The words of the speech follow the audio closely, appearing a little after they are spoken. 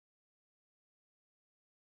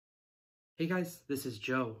Hey guys, this is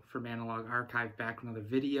Joe from Analog Archive back with another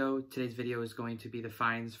video. Today's video is going to be the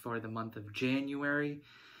finds for the month of January.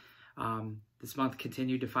 This month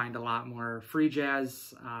continued to find a lot more free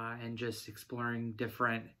jazz and just exploring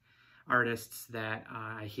different artists that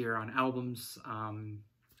I hear on albums.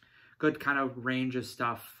 Good kind of range of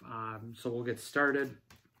stuff. So we'll get started.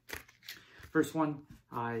 First one,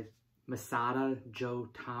 Masada Joe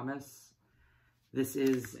Thomas. This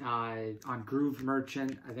is on Groove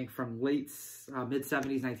Merchant, I think from mid-70s,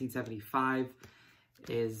 1975,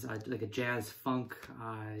 is like a jazz funk.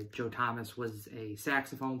 Joe Thomas was a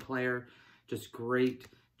saxophone player, just great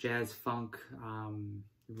jazz funk,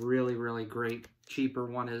 really, really great, cheaper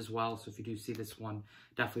one as well. So if you do see this one,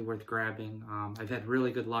 definitely worth grabbing. I've had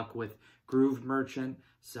really good luck with Groove Merchant,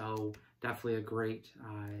 so definitely a great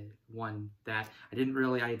one that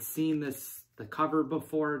I had seen the cover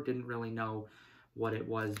before, didn't really know what it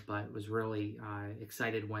was, but was really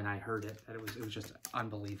excited when I heard it. That it was just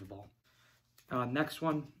unbelievable. Next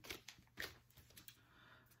one,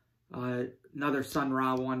 another Sun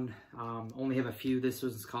Ra one. Only have a few. This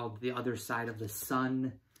was called The Other Side of the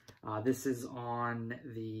Sun. This is on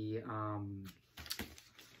the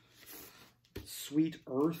Sweet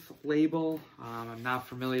Earth label. I'm not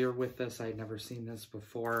familiar with this. I had never seen this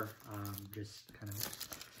before. Just kind of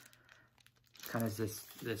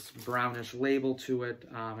this brownish label to it.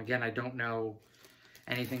 Again, I don't know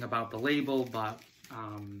anything about the label, but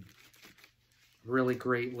really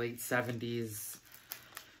great late 70s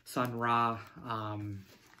Sun Ra.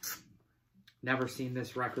 Never seen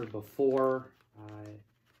this record before.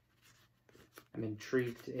 I'm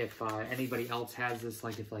intrigued if anybody else has this,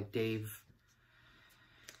 like if Dave,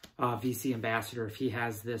 VC Ambassador, if he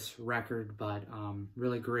has this record, but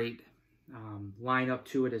really great lineup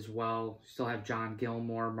to it as well. Still have John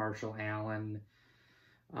Gilmore, Marshall Allen.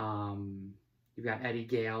 You've got Eddie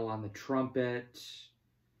Gale on the trumpet,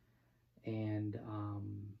 and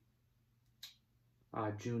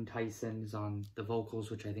June Tyson's on the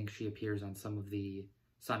vocals, which I think she appears on some of the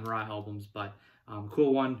Sun Ra albums. But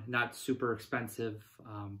cool one, not super expensive,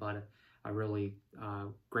 but a really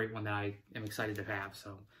great one that I am excited to have.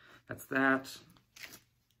 So that's that.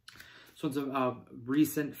 So it's a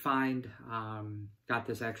recent find. Got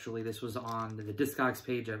this actually. This was on the Discogs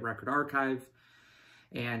page at Record Archive.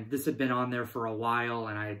 And this had been on there for a while,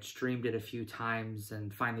 and I had streamed it a few times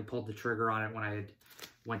and finally pulled the trigger on it when I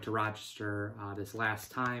went to Rochester this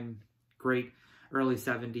last time. Great early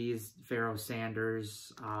 70s, Pharoah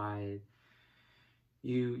Sanders.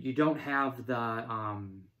 You don't have the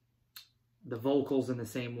vocals in the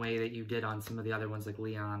same way that you did on some of the other ones, like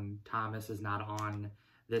Leon Thomas is not on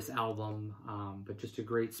this album, but just a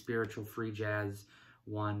great spiritual free jazz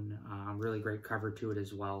one. Really great cover to it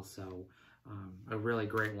as well. So a really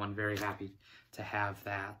great one. Very happy to have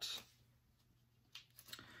that.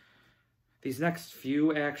 These next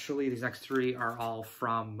few, actually, these next three are all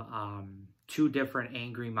from two different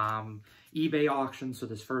Angry Mom eBay auctions. So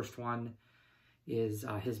this first one is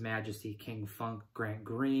His Majesty King Funk Grant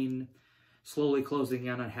Green. Slowly closing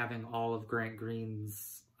in on having all of Grant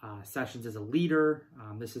Green's sessions as a leader.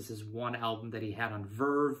 This is his one album that he had on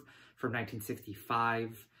Verve from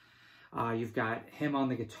 1965. You've got him on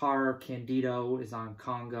the guitar. Candido is on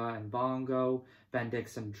conga and bongo. Ben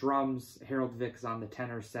Dixon drums. Harold Vick is on the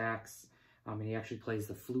tenor sax. And he actually plays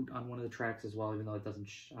the flute on one of the tracks as well, even though it doesn't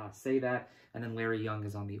say that. And then Larry Young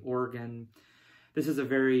is on the organ. This is a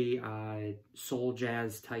very soul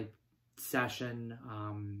jazz type session.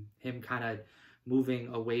 Him kind of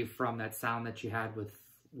moving away from that sound that you had with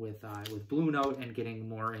Blue Note and getting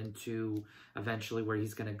more into eventually where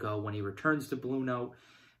he's going to go when he returns to Blue Note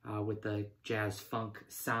with the jazz funk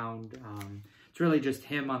sound. It's really just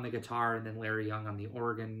him on the guitar and then Larry Young on the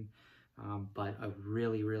organ, but a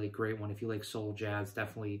really, really great one. If you like soul jazz,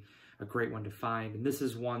 definitely a great one to find. And this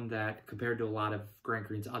is one that, compared to a lot of Grant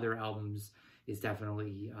Green's other albums, is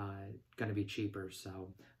definitely going to be cheaper.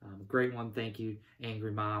 So great one. Thank you,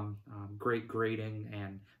 Angry Mom. Great grading,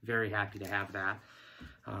 and very happy to have that.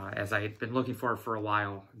 As I had been looking for a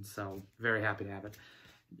while, and so very happy to have it.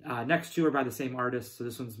 Next two are by the same artist. So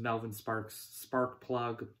this one's Melvin Sparks' Spark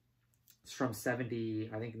Plug. It's from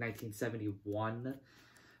 1971.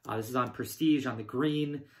 This is on Prestige on the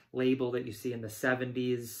green label that you see in the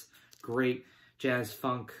 70s. Great jazz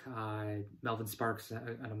funk. Melvin Sparks,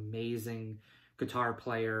 an amazing guitar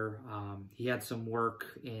player. He had some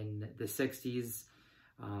work in the 60s.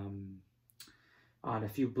 On a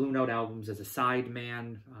few Blue Note albums as a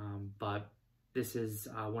sideman, but this is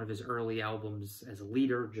one of his early albums as a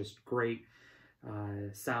leader. Just great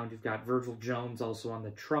sound. You've got Virgil Jones also on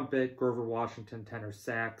the trumpet, Grover Washington tenor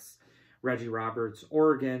sax, Reggie Roberts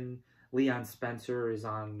organ, Leon Spencer is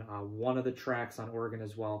on one of the tracks on organ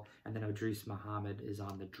as well, and then Idris Muhammad is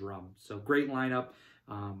on the drum. So great lineup.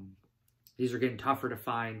 These are getting tougher to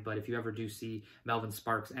find, but if you ever do see Melvin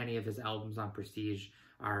Sparks, any of his albums on Prestige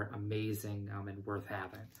are amazing and worth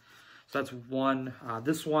having. So that's one.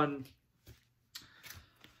 This one,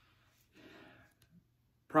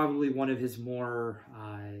 probably one of his more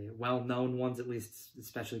well-known ones, at least,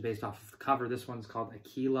 especially based off of the cover. This one's called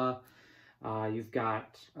Aquila. You've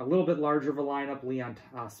got a little bit larger of a lineup. Leon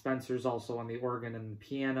Spencer's also on the organ and the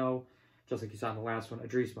piano, just like you saw in the last one.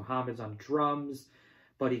 Idris Muhammad's on drums.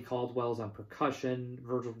 Buddy Caldwell's on percussion.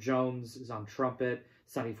 Virgil Jones is on trumpet.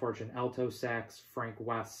 Sonny Fortune alto sax. Frank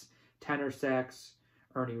West tenor sax.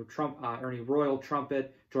 Ernie Royal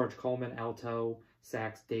trumpet. George Coleman alto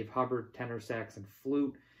sax. Dave Hubbard tenor sax and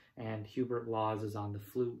flute. And Hubert Laws is on the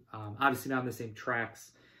flute. Obviously not on the same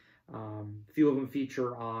tracks. A few of them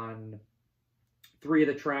feature on 3 of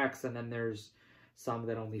the tracks, and then there's some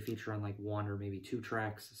that only feature on like 1 or maybe 2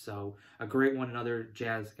 tracks. So a great one, another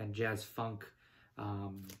jazz and jazz funk.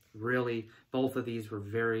 Really, both of these were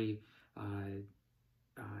very,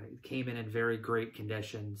 came in very great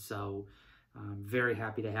condition. So I'm very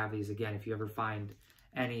happy to have these again. If you ever find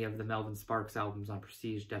any of the Melvin Sparks albums on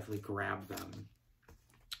Prestige, definitely grab them.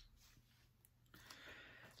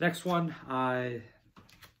 Next one,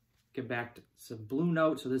 get back to some Blue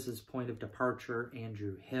Note. So this is Point of Departure,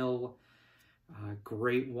 Andrew Hill.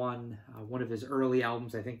 Great one. One of his early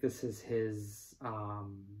albums. I think this is his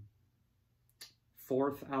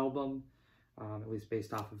 4th album, at least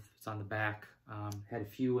based off of it's on the back. Had a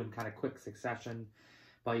few in kind of quick succession.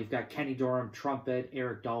 But you've got Kenny Dorham, trumpet,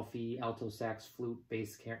 Eric Dolphy, alto sax, flute,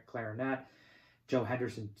 bass, clarinet, Joe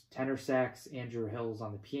Henderson, tenor sax, Andrew Hill's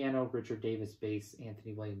on the piano, Richard Davis, bass,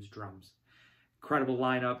 Anthony Williams, drums. Incredible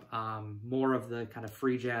lineup. More of the kind of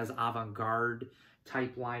free jazz avant-garde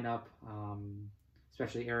type lineup,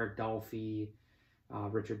 especially Eric Dolphy,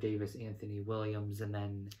 Richard Davis, Anthony Williams, and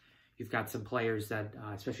then you've got some players that,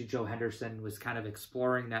 especially Joe Henderson, was kind of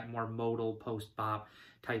exploring that more modal post-bop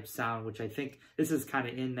type sound, which I think this is kind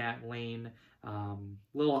of in that lane.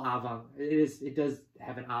 Little avant, it does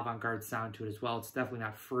have an avant-garde sound to it as well. It's definitely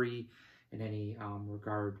not free in any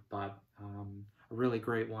regard, but a really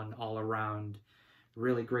great one all around.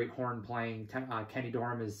 Really great horn playing. Kenny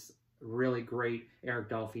Dorham is really great. Eric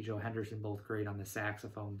Dolphy, Joe Henderson, both great on the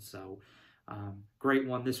saxophone. So great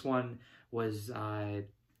one. This one was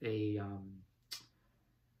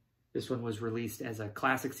this one was released as a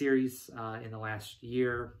classic series in the last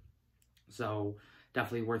year, so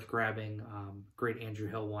definitely worth grabbing. Great Andrew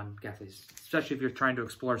Hill one, definitely, especially if you're trying to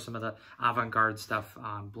explore some of the avant-garde stuff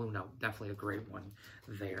on Blue Note. Definitely a great one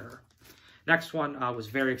there. Next one I was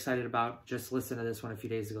very excited about. Just listened to this one a few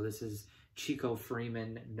days ago. This is Chico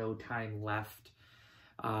Freeman, No Time Left.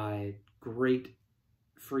 Great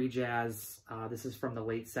free jazz. This is from the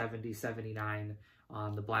late 70s, 79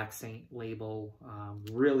 on the Black Saint label.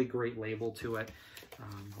 Really great label to it.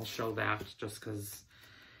 I'll show that just because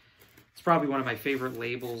it's probably one of my favorite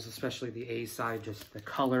labels, especially the A side, just the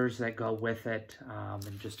colors that go with it,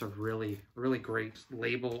 and just a really, really great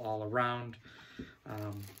label all around.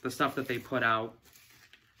 The stuff that they put out,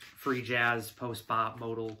 free jazz, post-bop,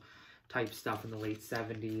 modal type stuff in the late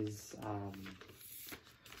 70s.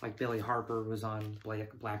 Like Billy Harper was on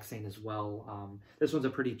Black Saint as well. This one's a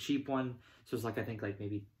pretty cheap one. So it's like, I think like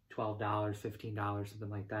maybe $12, $15, something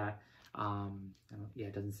like that. Yeah,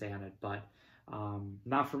 it doesn't say on it, but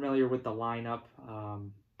not familiar with the lineup,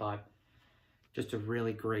 but just a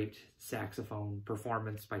really great saxophone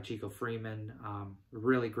performance by Chico Freeman.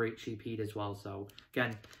 Really great cheap heat as well. So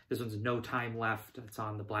again, this one's No Time Left. It's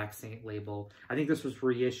on the Black Saint label. I think this was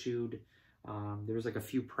reissued. There was like a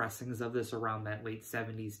few pressings of this around that late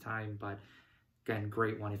 70s time, but again,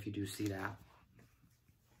 great one if you do see that.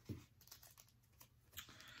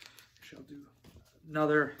 I'll do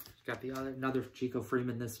another, got another Chico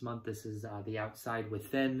Freeman this month. This is The Outside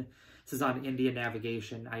Within. This is on India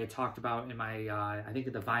Navigation. I had talked about in my, I think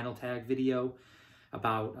in the Vinyl Tag video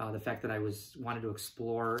about the fact that I wanted to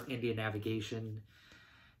explore India Navigation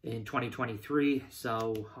in 2023.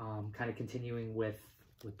 So kind of continuing with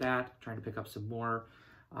that, trying to pick up some more.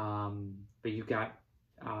 But you've got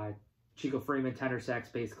Chico Freeman, tenor sax,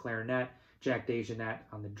 bass, clarinet, Jack DeJohnette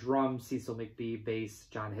on the drums, Cecil McBee, bass,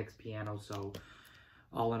 John Hicks, piano. So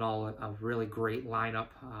all in all, a really great lineup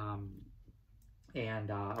and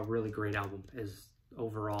a really great album is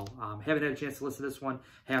overall. Haven't had a chance to listen to this one.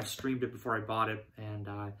 Have streamed it before I bought it and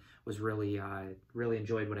was really, really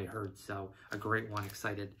enjoyed what I heard. So a great one.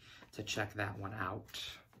 Excited to check that one out.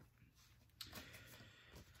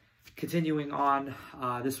 Continuing on,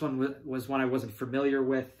 this one was one I wasn't familiar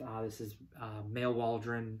with. This is Male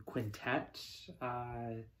Waldron Quintet.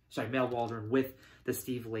 Male Waldron with the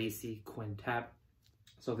Steve Lacy Quintet.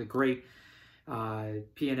 So the great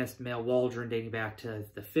pianist Male Waldron dating back to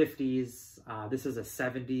the 50s. This is a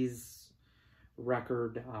 70s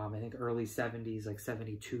record, I think early 70s, like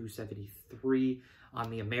 72, 73, on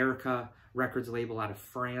the America Records label out of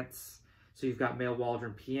France. So you've got Male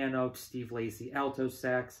Waldron piano, Steve Lacy alto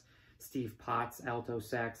sax, Steve Potts alto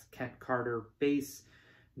sax, Kent Carter bass,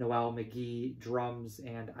 Noel McGee drums,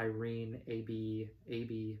 and Irene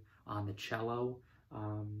Aby on the cello.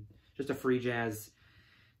 Just a free jazz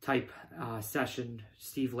type session.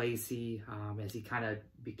 Steve Lacy, as he kind of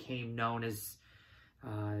became known as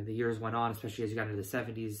the years went on, especially as you got into the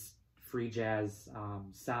 70s, free jazz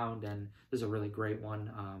sound, and this is a really great one.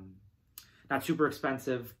 Not super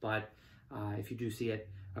expensive, but if you do see it,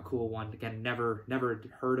 a cool one. Again, never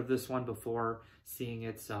heard of this one before seeing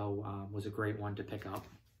it, so was a great one to pick up.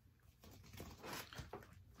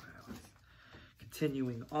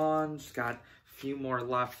 Continuing on, just got a few more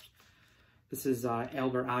left. This is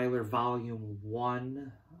Albert Ayler Volume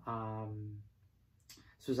 1.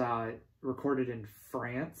 This was recorded in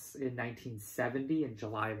France in 1970, in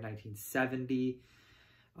July of 1970.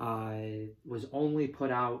 Was only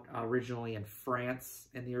put out originally in France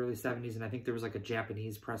in the early 70s, and I think there was like a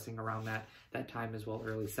Japanese pressing around that time as well,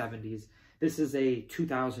 early 70s. This is a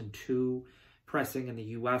 2002 pressing in the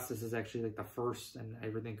US. This is actually like the first, and I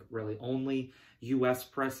think really only, US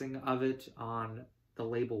pressing of it on the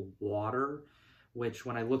label Water, which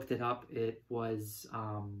when I looked it up, it was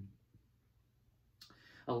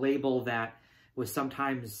a label that was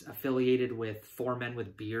sometimes affiliated with Four Men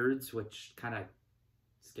with Beards, which kind of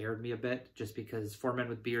scared me a bit, just because Four Men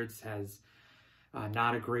with Beards has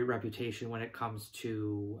not a great reputation when it comes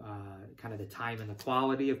to kind of the time and the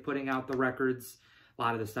quality of putting out the records. A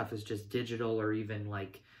lot of the stuff is just digital or even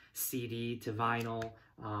like CD to vinyl.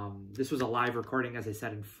 This was a live recording, as I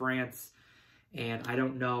said, in France, and I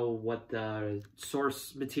don't know what the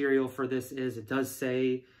source material for this is. It does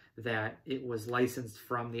say that it was licensed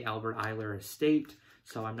from the Albert Ayler estate,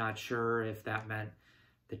 so I'm not sure if that meant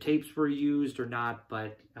the tapes were used or not,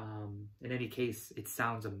 but in any case, it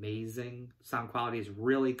sounds amazing. Sound quality is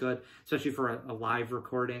really good, especially for a live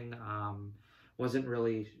recording. Wasn't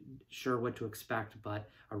really sure what to expect, but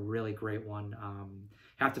a really great one.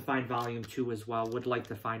 Have to find Volume 2 as well. Would like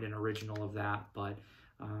to find an original of that, but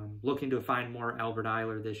looking to find more Albert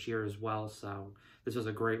Ayler this year as well. So this was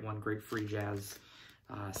a great one, great free jazz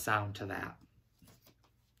sound to that.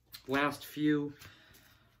 Last few.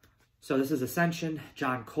 So this is Ascension,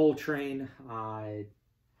 John Coltrane.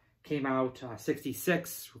 Came out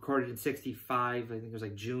 66, recorded in 65. I think it was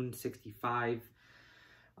like June 65.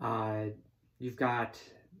 You've got,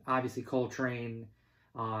 obviously, Coltrane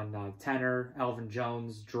on tenor, Elvin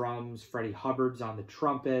Jones drums, Freddie Hubbard's on the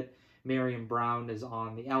trumpet, Marion Brown is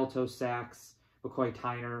on the alto sax, McCoy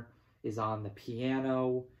Tyner is on the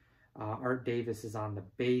piano, Art Davis is on the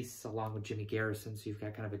bass, along with Jimmy Garrison, so you've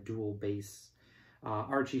got kind of a dual bass.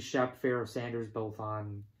 Archie Shepp, Pharoah Sanders, both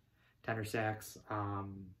on tenor sax.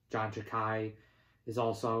 John Chakai is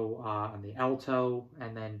also on the alto,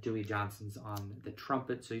 and then Dewey Johnson's on the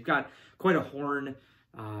trumpet. So you've got quite a horn,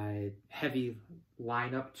 heavy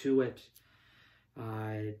lineup to it.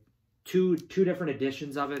 Two different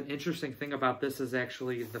editions of it. Interesting thing about this is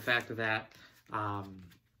actually the fact that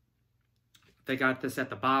they got this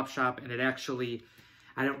at the Bob Shop, and it actually,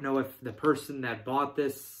 I don't know if the person that bought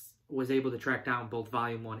this was able to track down both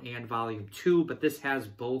Volume 1 and Volume 2, but this has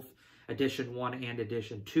both Edition 1 and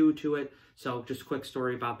Edition 2 to it. So just a quick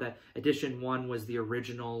story about that. Edition 1 was the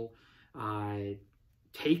original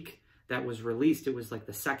take that was released. It was like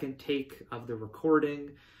the second take of the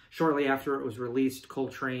recording. Shortly after it was released,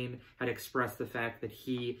 Coltrane had expressed the fact that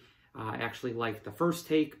he actually liked the first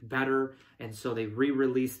take better, and so they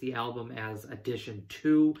re-released the album as Edition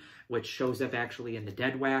 2, which shows up actually in the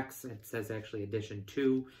Dead Wax. It says actually Edition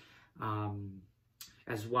 2.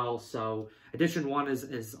 As well. So Edition 1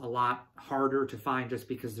 is a lot harder to find just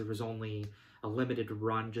because there was only a limited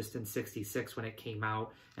run just in 66 when it came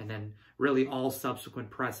out, and then really all subsequent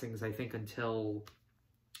pressings, I think, until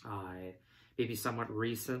maybe somewhat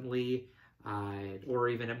recently, or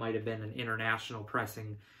even it might have been an international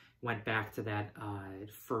pressing, went back to that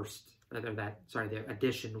the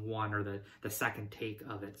Edition 1 or the second take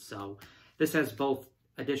of it. So this has both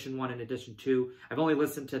Edition 1 and Edition 2. I've only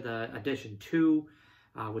listened to the Edition 2,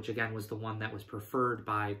 which again was the one that was preferred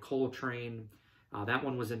by Coltrane. That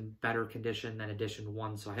one was in better condition than Edition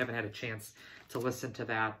 1, so I haven't had a chance to listen to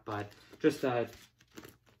that, but just a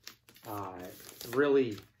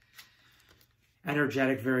really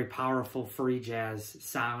energetic, very powerful free jazz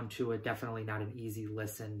sound to it. Definitely not an easy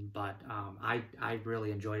listen, but I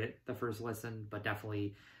really enjoyed it the first listen, but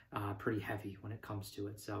definitely pretty heavy when it comes to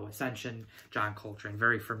it. So Ascension, John Coltrane,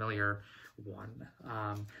 very familiar one.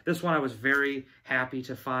 This one I was very happy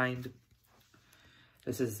to find.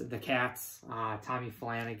 This is The Cats, Tommy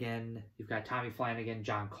Flanagan. You've got Tommy Flanagan,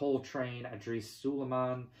 John Coltrane, Idris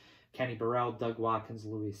Suleiman, Kenny Burrell, Doug Watkins,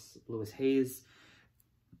 Louis Hayes.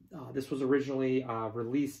 This was originally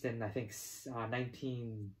released in, I think,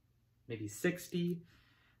 1960.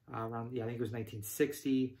 Around, yeah, I think it was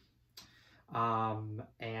 1960.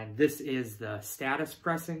 And this is the status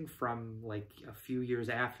pressing from like a few years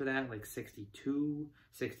after that, like 62,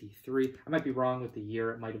 63. I might be wrong with the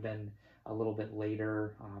year. It might have been a little bit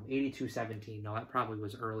later, 82, 17. No, that probably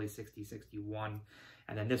was early 60, 61.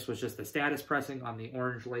 And then this was just the status pressing on the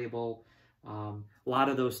orange label. A lot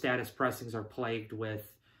of those status pressings are plagued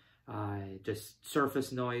with just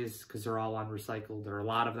surface noise because they're all on recycled, or a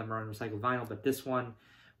lot of them are on recycled vinyl, but this one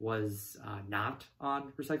was not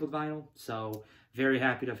on recycled vinyl. So very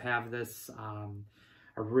happy to have this.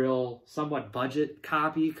 A real somewhat budget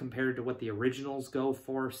copy compared to what the originals go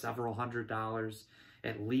for, several $100s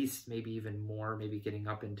at least, maybe even more, maybe getting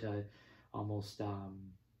up into almost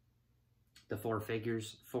the 4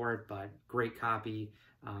 figures for it, but great copy.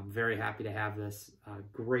 Very happy to have this.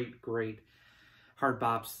 Great Hard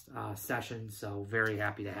Bops session, so very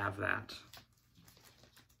happy to have that.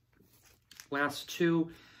 Last two,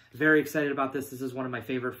 very excited about this. This is one of my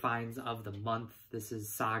favorite finds of the month. This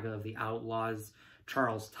is Saga of the Outlaws,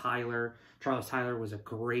 Charles Tyler. Charles Tyler was a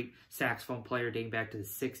great saxophone player dating back to the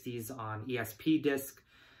 60s on ESP disc.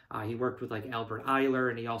 He worked with like Albert Ayler,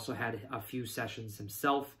 and he also had a few sessions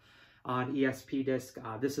himself on ESP disc.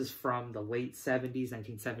 This is from the late 70s,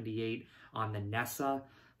 1978, on the Nessa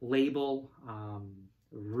label.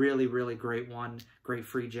 Really great one. Great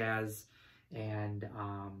free jazz. And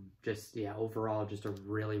just, yeah, overall, just a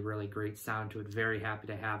really great sound to it. Very happy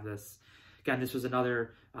to have this. Again, this was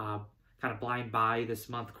another kind of blind buy this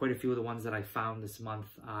month. Quite a few of the ones that I found this month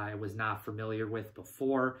I was not familiar with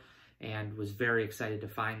before, and was very excited to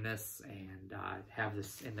find this and have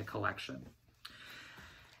this in the collection.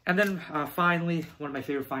 And then finally, one of my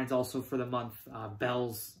favorite finds also for the month,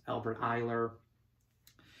 Bell's Albert Ayler.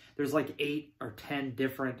 There's like 8 or 10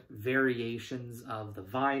 different variations of the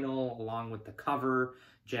vinyl, along with the cover,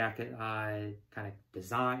 jacket, kind of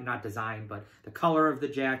design, not design, but the color of the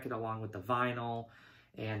jacket along with the vinyl.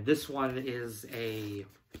 And this one is a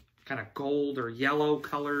kind of gold or yellow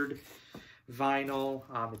colored vinyl.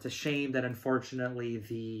 It's a shame that unfortunately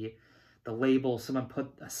the label, someone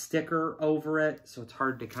put a sticker over it, so it's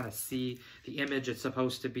hard to kind of see the image. It's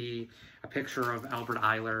supposed to be a picture of Albert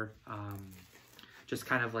Ayler, just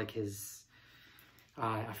kind of like his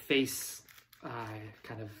a face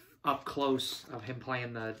kind of up close of him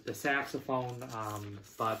playing the saxophone,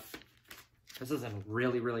 but this is in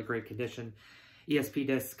really great condition. ESP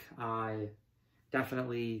disc,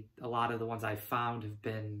 definitely a lot of the ones I found have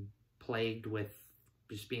been plagued with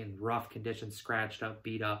just being rough condition, scratched up,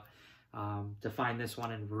 beat up. To find this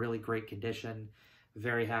one in really great condition,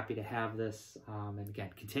 very happy to have this. And again,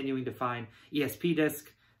 continuing to find ESP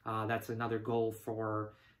disc, that's another goal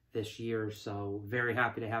for this year, so very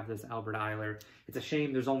happy to have this Albert Ayler. It's a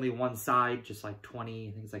shame there's only one side, just like 20,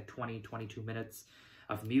 I think it's like 22 minutes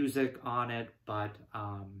of music on it, but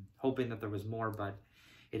hoping that there was more, but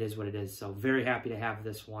it is what it is. So very happy to have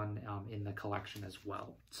this one in the collection as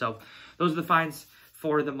well. So those are the finds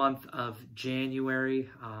for the month of January.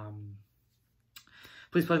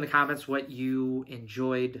 Please put in the comments what you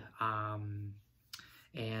enjoyed.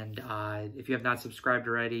 And if you have not subscribed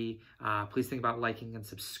already, please think about liking and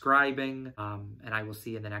subscribing. And I will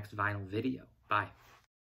see you in the next vinyl video. Bye.